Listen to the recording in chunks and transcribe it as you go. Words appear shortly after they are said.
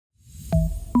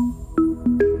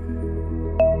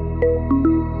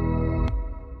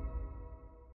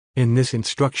In this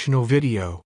instructional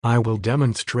video, I will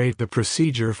demonstrate the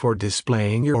procedure for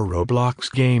displaying your Roblox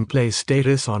gameplay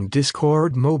status on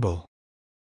Discord Mobile.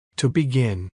 To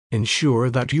begin, ensure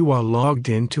that you are logged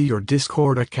into your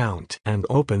Discord account and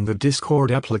open the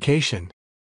Discord application.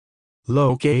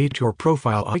 Locate your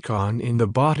profile icon in the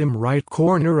bottom right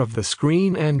corner of the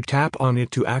screen and tap on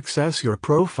it to access your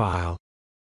profile.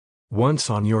 Once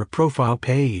on your profile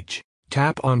page,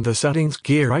 tap on the Settings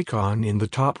gear icon in the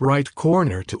top right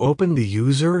corner to open the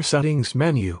User Settings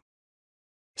menu.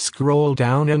 Scroll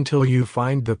down until you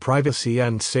find the Privacy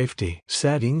and Safety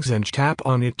settings and tap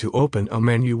on it to open a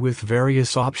menu with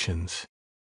various options.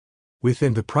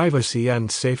 Within the Privacy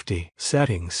and Safety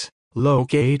settings,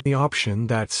 locate the option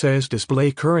that says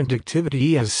Display Current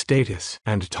Activity as Status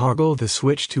and toggle the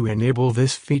switch to enable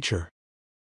this feature.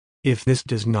 If this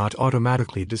does not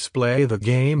automatically display the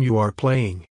game you are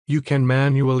playing, you can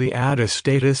manually add a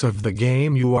status of the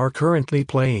game you are currently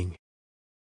playing.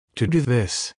 To do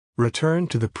this, return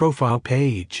to the profile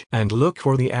page and look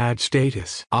for the Add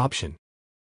Status option.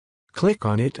 Click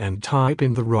on it and type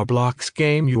in the Roblox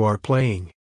game you are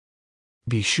playing.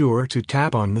 Be sure to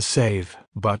tap on the Save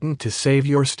button to save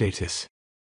your status.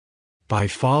 By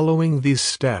following these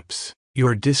steps,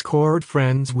 your Discord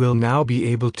friends will now be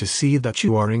able to see that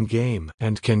you are in game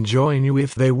and can join you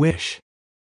if they wish.